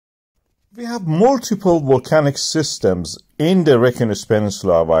We have multiple volcanic systems in the Reykjanes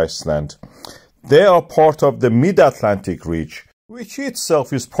Peninsula of Iceland. They are part of the Mid-Atlantic ridge, which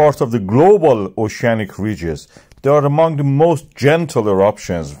itself is part of the global oceanic ridges. They are among the most gentle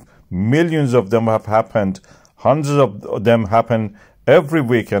eruptions. Millions of them have happened. Hundreds of them happen every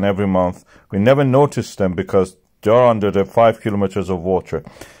week and every month. We never notice them because they are under the 5 kilometers of water.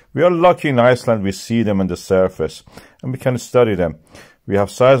 We are lucky in Iceland, we see them on the surface and we can study them. We have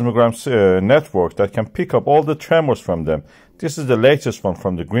seismogram network that can pick up all the tremors from them. This is the latest one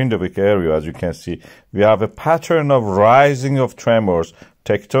from the Grindavik area, as you can see. We have a pattern of rising of tremors.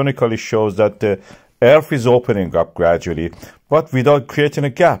 Tectonically shows that the earth is opening up gradually, but without creating a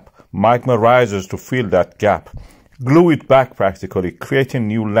gap. Magma rises to fill that gap, glue it back practically, creating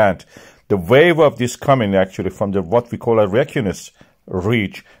new land. The wave of this coming actually from the what we call a Reykjanes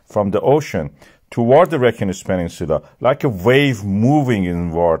ridge, from the ocean toward the Reykjanes Peninsula, like a wave moving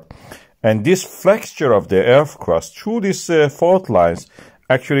inward. And this flexure of the earth crust through these fault lines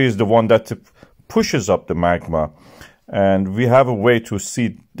actually is the one that pushes up the magma. And we have a way to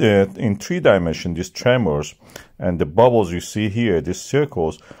see in 3 dimensions these tremors. And the bubbles you see here, these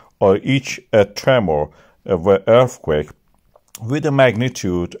circles, are each a tremor of an earthquake with the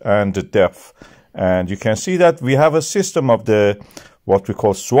magnitude and the depth. And you can see that we have a system of the what we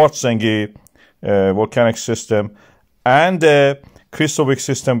call Svartsengi volcanic system and the Krýsuvík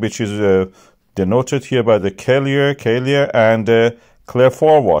system, which is denoted here by the Kalir and Clare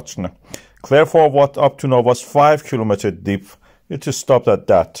Forward up to now was 5 kilometers deep. It is stopped at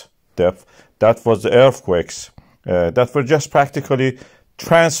that depth. That was the earthquakes that were just practically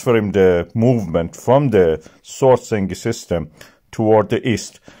transferring the movement from the Svartsengi system toward the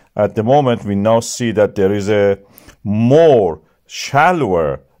east. At the moment, we now see that there is a more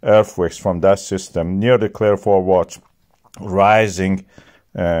shallower earthquakes from that system near the Clare Forward rising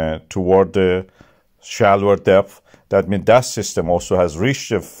toward the shallower depth. That means that system also has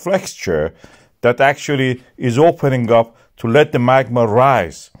reached a flexure that actually is opening up to let the magma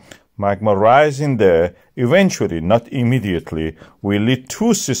rise. Magma rising there, eventually, not immediately, will lead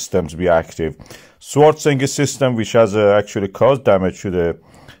 2 systems be active. Svartsengi system, which has actually caused damage to the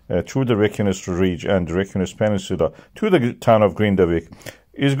through the Reykjanes ridge and the Reykjanes Peninsula to the town of Grindavik,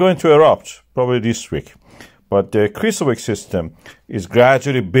 is going to erupt probably this week. But the Krýsuvík system is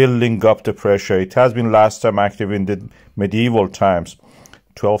gradually building up the pressure. It has been last time active in the medieval times,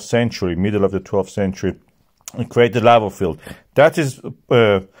 12th century, middle of the 12th century, and created lava field. That is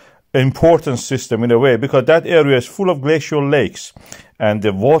an important system in a way because that area is full of glacial lakes and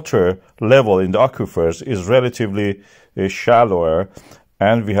the water level in the aquifers is relatively shallower.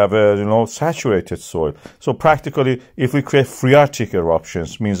 And we have a saturated soil. So practically, if we create phreatic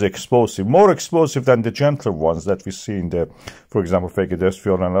eruptions, means explosive, more explosive than the gentler ones that we see in the, for example,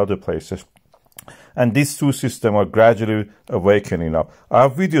 Fissure and other places. And these 2 systems are gradually awakening now. I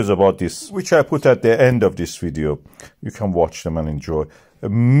have videos about this, which I put at the end of this video. You can watch them and enjoy.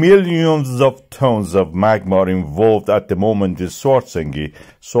 Millions of tons of magma are involved at the moment in Svartsengi.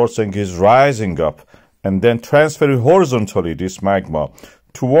 Svartsengi is rising up and then transferring horizontally this magma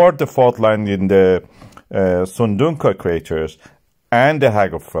toward the fault line in the Sundunga craters and the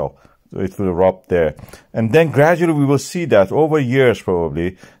Hagafell. So it will erupt there. And then gradually we will see that over years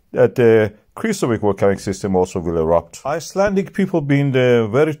probably that the Krýsuvík volcanic system also will erupt. Icelandic people being the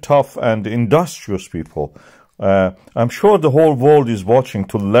very tough and industrious people, I'm sure the whole world is watching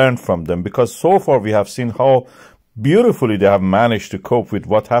to learn from them because so far we have seen how beautifully they have managed to cope with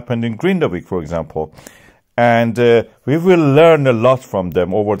what happened in Grindavik, for example. And we will learn a lot from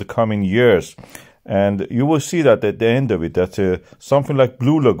them over the coming years. And you will see that at the end of it, that something like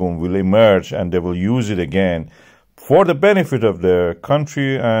Blue Lagoon will emerge and they will use it again for the benefit of the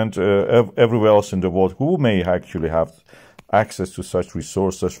country and everywhere else in the world who may actually have access to such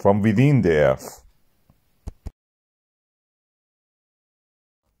resources from within the earth.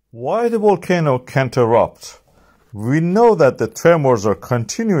 Why the volcano can't erupt? We know that the tremors are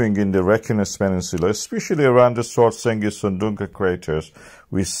continuing in the Reykjanes Peninsula, especially around the Svartsengi Sundunga craters.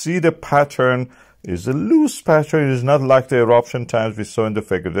 We see the pattern is a loose pattern. It is not like the eruption times we saw in the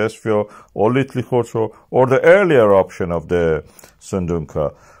Fissure or Litli or the early eruption of the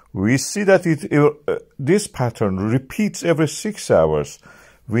Sundunga. We see that this pattern repeats every 6 hours.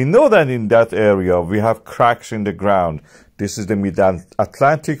 We know that in that area we have cracks in the ground. This is the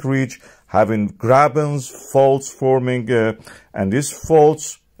Mid-Atlantic ridge, having grabens, faults forming, and these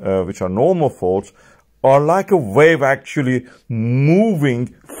faults, which are normal faults, are like a wave actually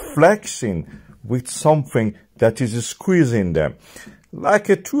moving, flexing with something that is squeezing them. Like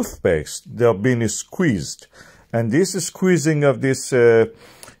a toothpaste, they are being squeezed. And this squeezing of this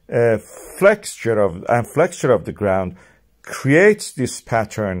flexure of the ground creates this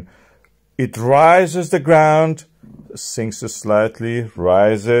pattern. It rises the ground, sinks slightly,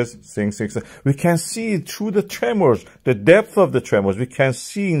 rises, sinks. We can see through the tremors, the depth of the tremors. We can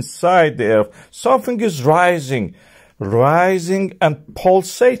see inside the earth something is rising and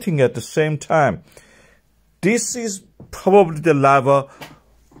pulsating at the same time. This is probably the lava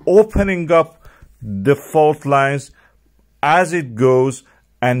opening up the fault lines as it goes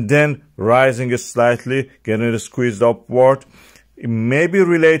and then rising slightly, getting squeezed upward. It may be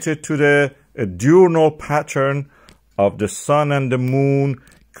related to the diurnal pattern of the sun and the moon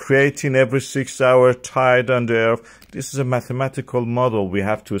creating every 6-hour tide on the earth. This is a mathematical model. We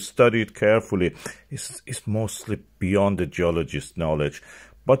have to study it carefully. It's mostly beyond the geologist's knowledge.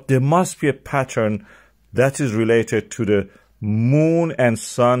 But there must be a pattern that is related to the moon and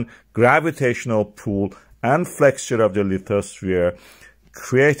sun gravitational pull and flexure of the lithosphere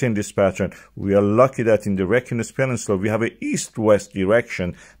creating this pattern. We are lucky that in the Reykjanes Peninsula we have an east-west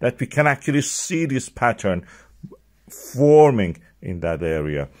direction that we can actually see this pattern forming in that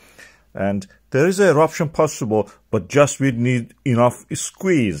area. And there is an eruption possible, but just we need enough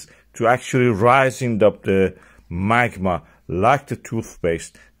squeeze to actually rising up the magma like the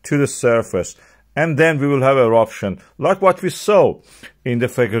toothpaste to the surface, and then we will have eruption like what we saw in the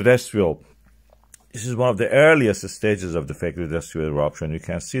Fagradalsfjall. This is one of the earliest stages of the Fagradalsfjall eruption. You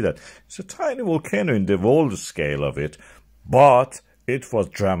can see that it's a tiny volcano in the world scale of it, but it was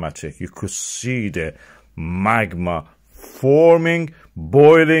dramatic. You could see the magma forming,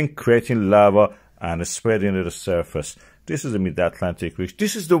 boiling, creating lava, and spreading to the surface. This is the mid-Atlantic ridge.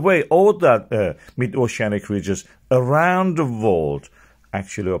 This is the way all that mid-oceanic ridges around the world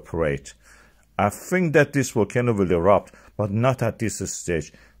actually operate. I think that this volcano will erupt, but not at this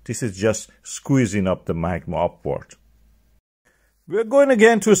stage. This is just squeezing up the magma upward. We're going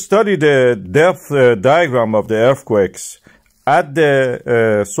again to study the depth diagram of the earthquakes at the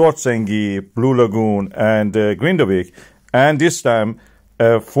Svartsengi, Blue Lagoon, and Grindavik. And this time,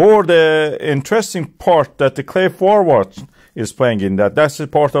 for the interesting part that the clay forward is playing in that's a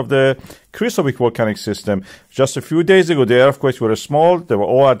part of the Krýsuvík volcanic system. Just a few days ago, the earthquakes were small. They were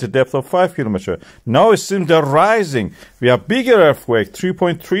all at the depth of 5 kilometers. Now it seems they're rising. We have bigger earthquake,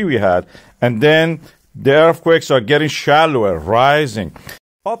 3.3 we had, and then the earthquakes are getting shallower, rising.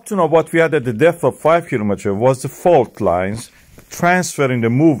 Up to now, what we had at the depth of 5 kilometers was the fault lines transferring the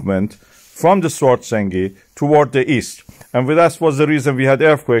movement from the Svartsengi toward the east. And that was the reason we had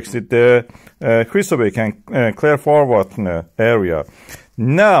earthquakes in the Krýsuvík and Clare Forward area.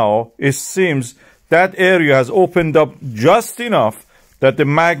 Now, it seems that area has opened up just enough that the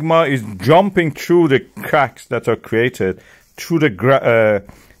magma is jumping through the cracks that are created, through the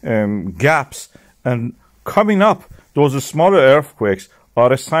gaps, and coming up. Those smaller earthquakes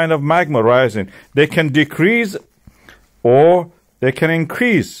are a sign of magma rising. They can decrease or they can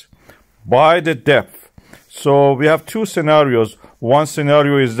increase by the depth. So we have two scenarios. One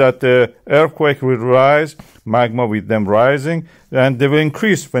scenario is that the earthquake will rise, magma with them rising, and they will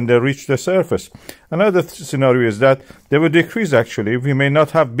increase when they reach the surface. Another scenario is that they will decrease actually. We may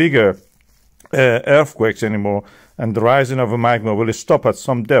not have bigger earthquakes anymore, and the rising of a magma will stop at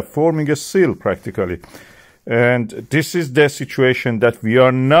some depth, forming a seal practically. And this is the situation that we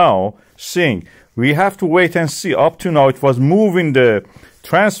are now seeing. We have to wait and see. Up to now, it was moving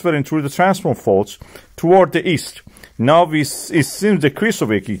transferring through the transform faults toward the east. Now it seems the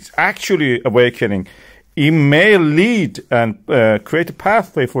Krýsuvík is actually awakening. It may lead and create a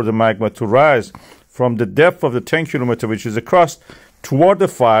pathway for the magma to rise from the depth of the 10 kilometer, which is across, toward the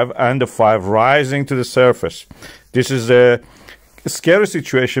 5, and the 5 rising to the surface. This is a scary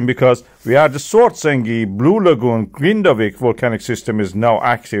situation because we are the Svartsengi, Blue Lagoon, Grindavik volcanic system is now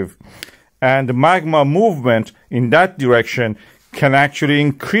active, and the magma movement in that direction can actually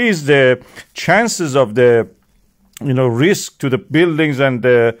increase the chances of the risk to the buildings and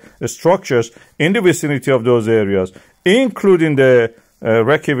the structures in the vicinity of those areas, including the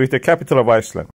Reykjavik, the capital of Iceland.